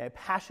 Okay,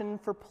 passion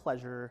for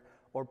pleasure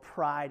or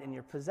pride in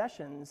your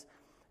possessions.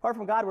 Apart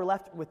from God, we're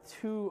left with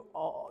two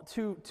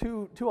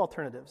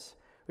alternatives.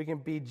 We can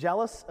be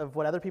jealous of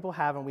what other people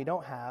have and we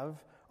don't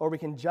have, or we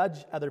can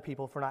judge other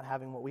people for not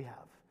having what we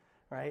have,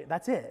 right?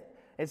 That's it.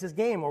 It's this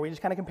game where we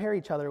just kind of compare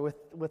each other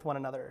with one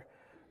another.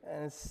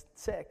 And it's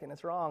sick, and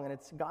it's wrong, and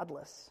it's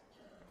godless.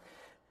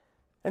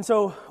 And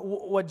so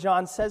what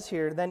John says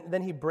here,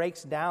 then he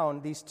breaks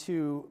down these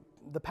two,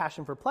 the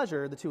passion for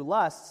pleasure, the two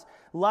lusts.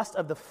 Lust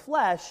of the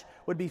flesh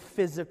would be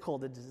physical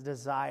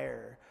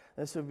desire.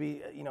 This would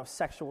be,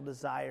 sexual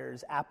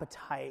desires,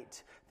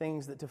 appetite,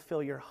 things that to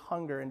fill your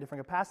hunger in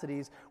different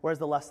capacities, whereas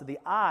the lust of the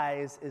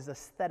eyes is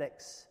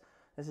aesthetics.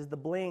 This is the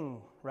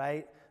bling,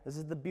 right? This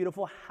is the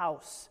beautiful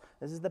house.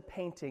 This is the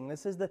painting.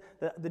 This is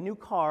the new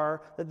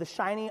car, the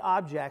shiny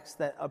objects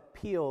that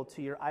appeal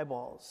to your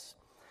eyeballs.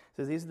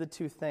 So these are the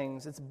two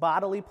things. It's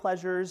bodily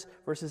pleasures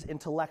versus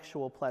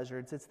intellectual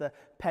pleasures. It's the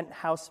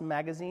Penthouse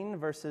magazine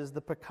versus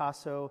the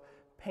Picasso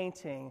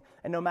painting.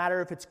 And no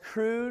matter if it's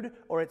crude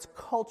or it's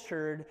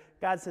cultured,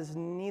 God says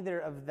neither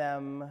of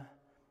them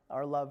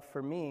are love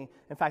for me.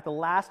 In fact, the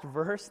last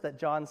verse that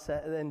John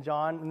said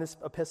in this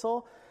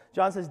epistle,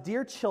 John says,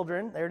 "Dear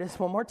children," there it is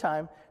one more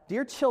time,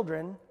 "Dear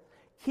children,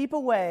 keep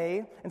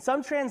away," and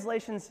some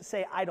translations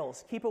say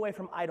idols, keep away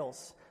from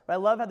idols. But I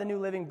love how the New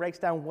Living breaks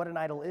down what an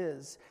idol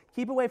is.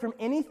 Keep away from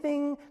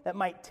anything that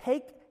might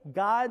take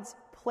God's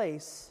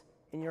place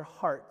in your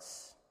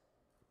hearts.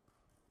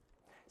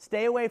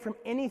 Stay away from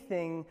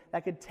anything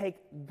that could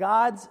take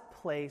God's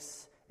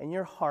place in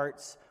your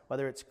hearts,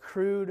 whether it's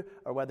crude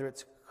or whether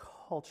it's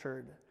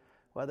cultured,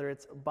 whether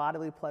it's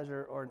bodily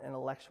pleasure or an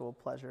intellectual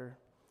pleasure.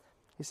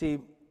 You see,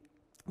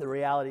 the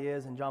reality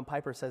is, and John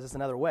Piper says this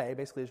another way,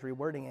 basically is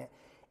rewording it,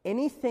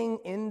 anything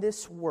in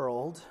this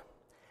world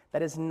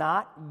that is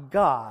not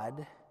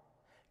God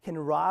can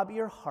rob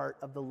your heart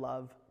of the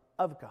love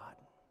of God.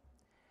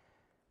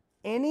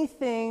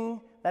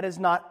 Anything that is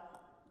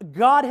not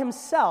God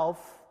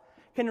himself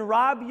can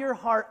rob your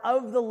heart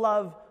of the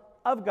love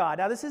of God.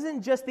 Now, this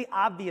isn't just the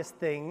obvious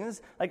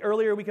things, like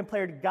earlier we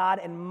compared God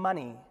and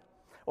money,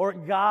 or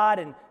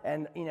God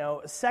and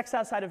sex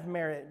outside of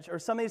marriage, or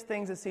some of these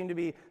things that seem to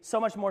be so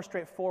much more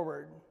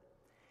straightforward.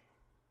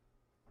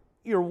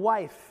 Your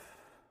wife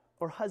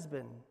or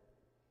husband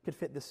could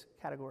fit this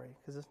category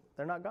because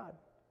they're not God.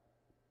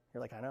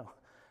 You're like, I know.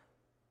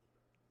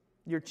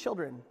 Your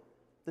children,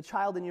 the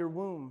child in your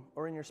womb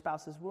or in your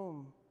spouse's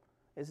womb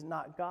is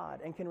not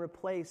God and can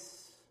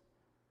replace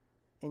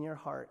in your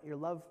heart your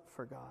love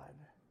for God.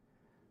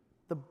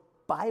 The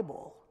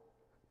Bible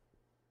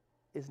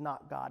is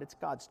not God. It's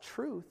God's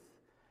truth,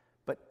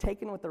 but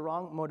taken with the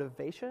wrong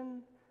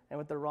motivation and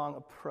with the wrong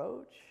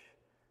approach,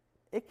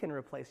 it can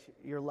replace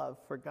your love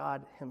for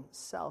God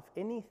himself.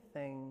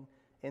 Anything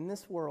in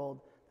this world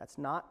that's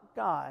not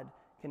God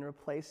can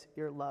replace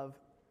your love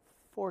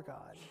for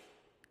God.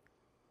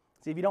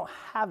 See, if you don't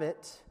have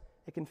it,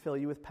 it can fill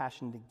you with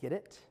passion to get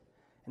it.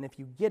 And if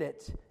you get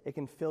it, it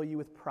can fill you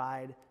with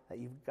pride that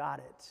you've got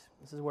it.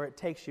 This is where it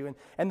takes you.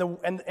 And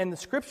the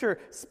Scripture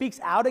speaks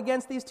out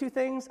against these two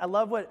things. I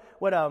love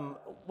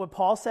what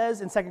Paul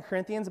says in 2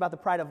 Corinthians about the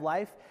pride of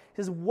life.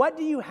 He says, "What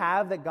do you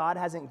have that God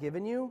hasn't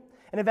given you?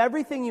 And if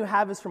everything you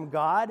have is from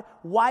God,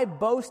 why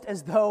boast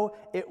as though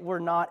it were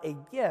not a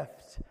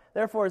gift?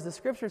 Therefore, as the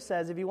Scripture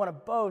says, if you want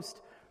to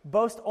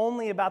boast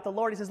only about the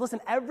Lord." He says, listen,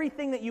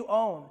 everything that you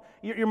own,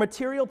 your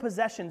material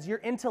possessions, your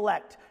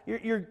intellect,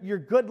 your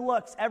good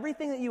looks,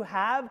 everything that you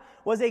have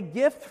was a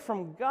gift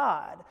from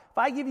God. If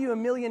I give you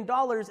 $1 million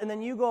and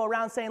then you go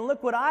around saying,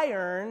 look what I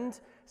earned,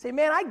 say,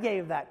 man, I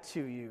gave that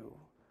to you,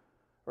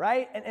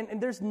 right?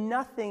 And there's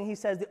nothing, he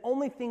says, the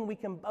only thing we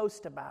can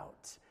boast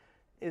about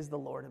is the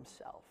Lord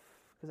himself,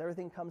 because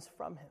everything comes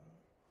from him.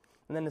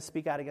 And then to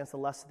speak out against the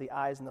lust of the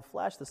eyes and the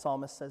flesh, the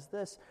psalmist says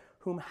this,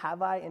 "Whom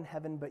have I in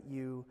heaven but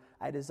you?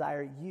 I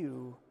desire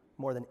you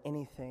more than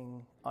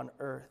anything on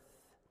earth."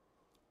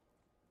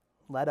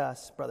 Let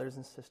us, brothers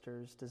and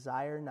sisters,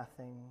 desire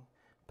nothing,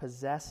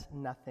 possess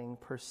nothing,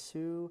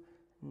 pursue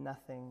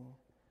nothing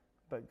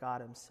but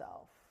God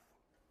himself.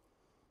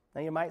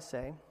 Now you might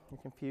say,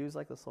 you're confused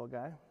like this little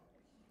guy.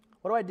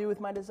 What do I do with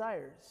my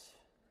desires?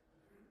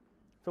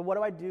 So what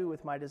do I do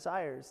with my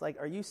desires?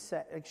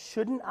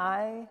 Shouldn't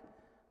I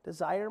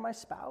desire my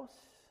spouse?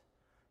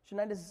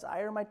 Shouldn't I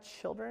desire my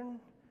children?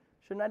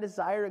 Shouldn't I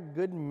desire a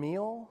good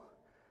meal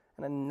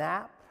and a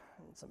nap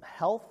and some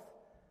health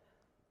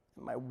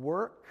and my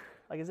work?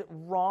 Is it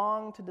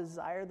wrong to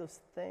desire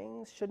those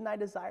things? Shouldn't I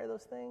desire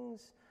those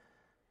things?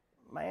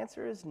 My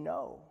answer is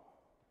no.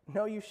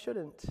 No, you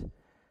shouldn't,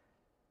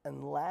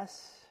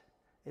 unless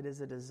it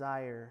is a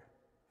desire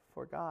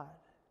for God.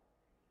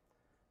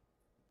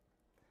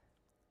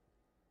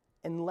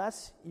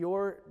 Unless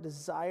your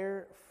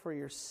desire for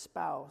your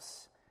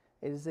spouse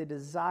is a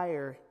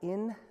desire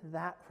in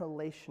that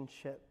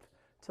relationship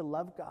to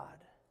love God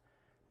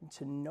and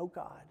to know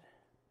God,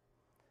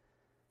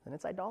 then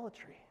it's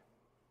idolatry.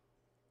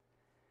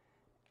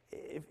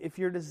 If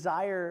your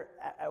desire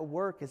at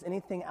work is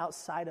anything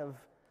outside of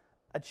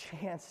a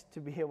chance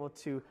to be able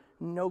to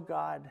know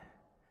God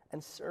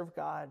and serve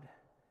God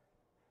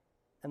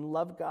and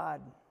love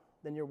God,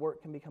 then your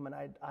work can become an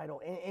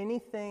idol.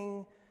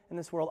 Anything in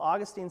this world,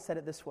 Augustine said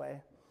it this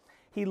way: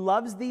 he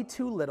loves thee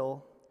too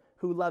little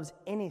who loves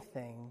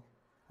anything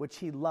which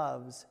he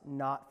loves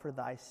not for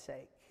thy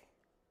sake.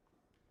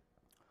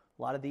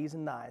 A lot of these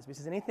and thys. He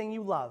says anything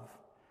you love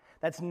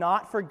that's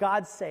not for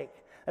God's sake,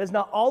 that is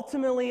not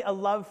ultimately a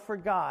love for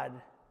God,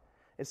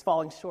 is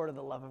falling short of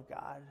the love of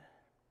God.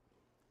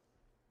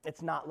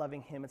 It's not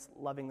loving him, it's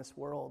loving this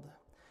world.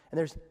 And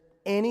there's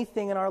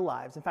anything in our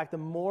lives, in fact, the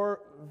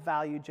more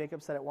value,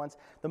 Jacob said it once,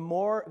 the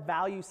more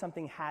value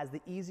something has,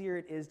 the easier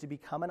it is to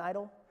become an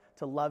idol,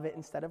 to love it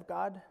instead of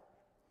God.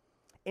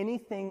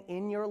 Anything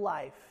in your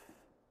life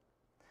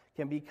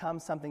can become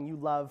something you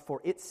love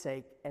for its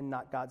sake and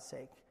not God's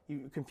sake.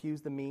 You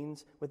confuse the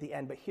means with the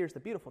end, but here's the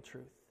beautiful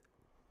truth.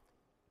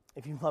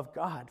 If you love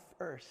God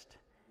first,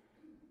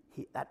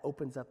 that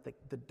opens up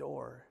the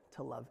door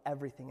to love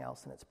everything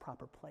else in its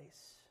proper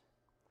place.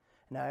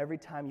 Now, every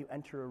time you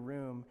enter a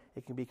room,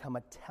 it can become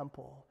a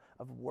temple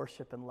of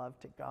worship and love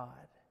to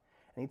God.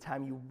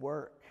 Anytime you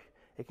work,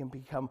 it can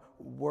become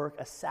work,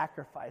 a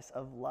sacrifice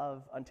of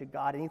love unto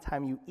God.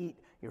 Anytime you eat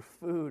your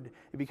food,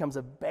 it becomes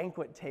a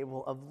banquet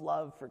table of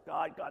love for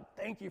God. God,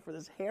 thank you for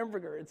this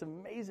hamburger. It's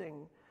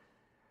amazing.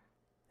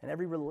 And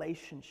every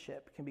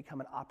relationship can become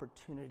an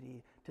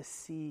opportunity to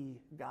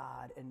see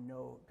God and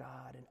know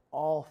God. And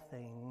all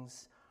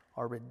things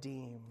are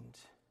redeemed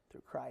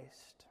through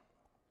Christ.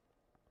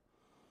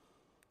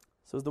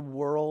 So as the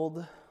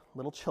world,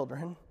 little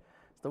children,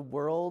 as the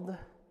world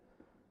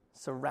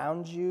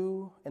surrounds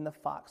you in the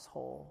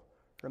foxhole,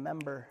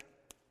 remember,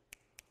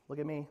 look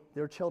at me,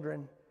 they're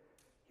children.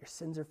 Your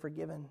sins are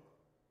forgiven.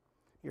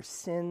 Your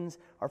sins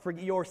are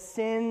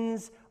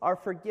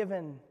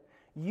forgiven.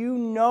 You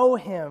know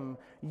him.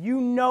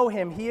 You know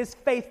him. He is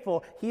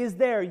faithful. He is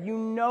there. You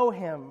know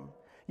him.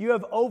 You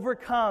have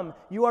overcome.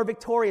 You are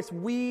victorious.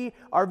 We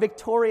are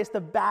victorious.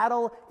 The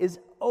battle is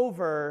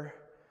over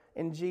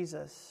in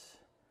Jesus.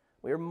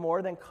 We are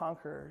more than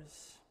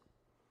conquerors,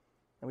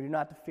 and we do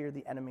not have to fear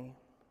the enemy.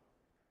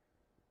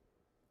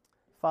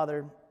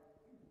 Father,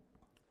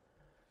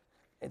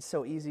 it's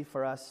so easy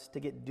for us to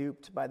get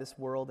duped by this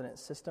world and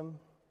its system.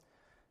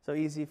 So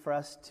easy for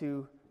us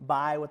to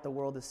buy what the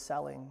world is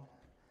selling.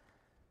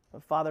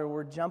 But Father,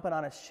 we're jumping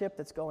on a ship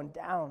that's going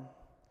down.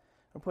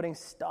 We're putting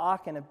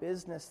stock in a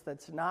business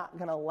that's not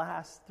going to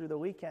last through the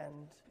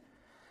weekend.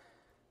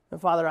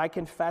 And Father, I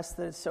confess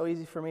that it's so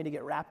easy for me to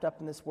get wrapped up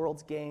in this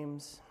world's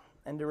games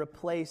and to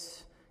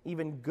replace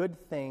even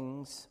good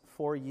things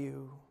for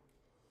you.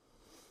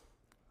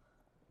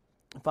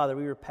 Father,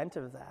 we repent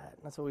of that.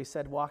 That's what we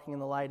said walking in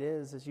the light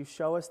is. As you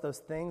show us those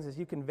things, as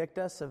you convict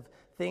us of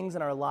things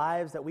in our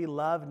lives that we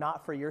love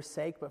not for your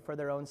sake but for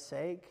their own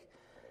sake,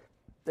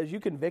 as you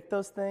convict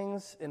those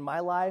things in my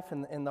life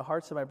and in the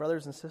hearts of my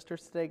brothers and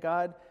sisters today,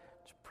 God,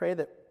 just pray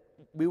that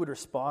we would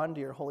respond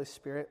to your Holy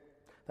Spirit,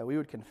 that we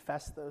would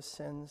confess those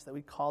sins, that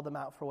we call them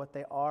out for what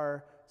they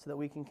are, so that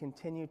we can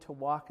continue to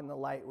walk in the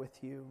light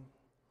with you.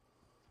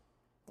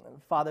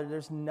 Father,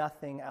 there's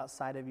nothing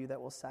outside of you that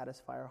will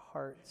satisfy our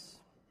hearts.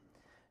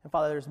 And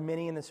Father, there's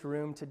many in this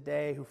room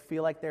today who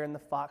feel like they're in the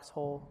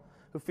foxhole,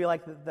 who feel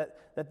like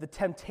that the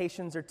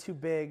temptations are too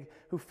big,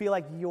 who feel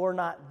like you're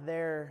not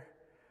there.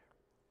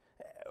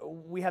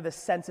 We have this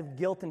sense of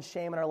guilt and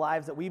shame in our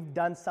lives that we've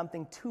done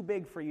something too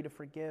big for you to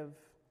forgive.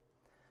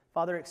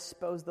 Father,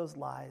 expose those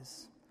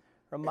lies.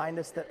 Remind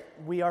us that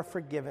we are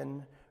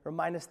forgiven.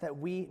 Remind us that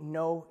we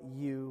know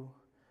you.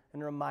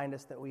 And remind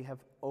us that we have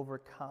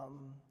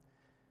overcome.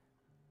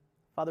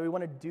 Father, we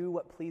want to do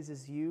what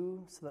pleases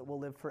you so that we'll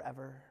live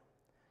forever.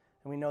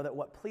 And we know that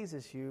what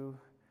pleases you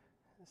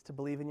is to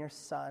believe in your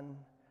Son,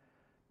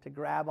 to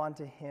grab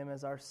onto him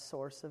as our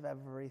source of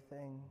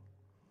everything.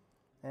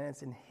 And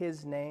it's in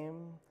his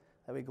name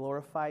that we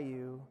glorify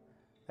you,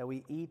 that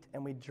we eat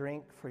and we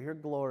drink for your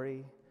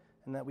glory,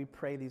 and that we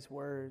pray these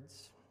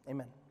words.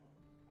 Amen.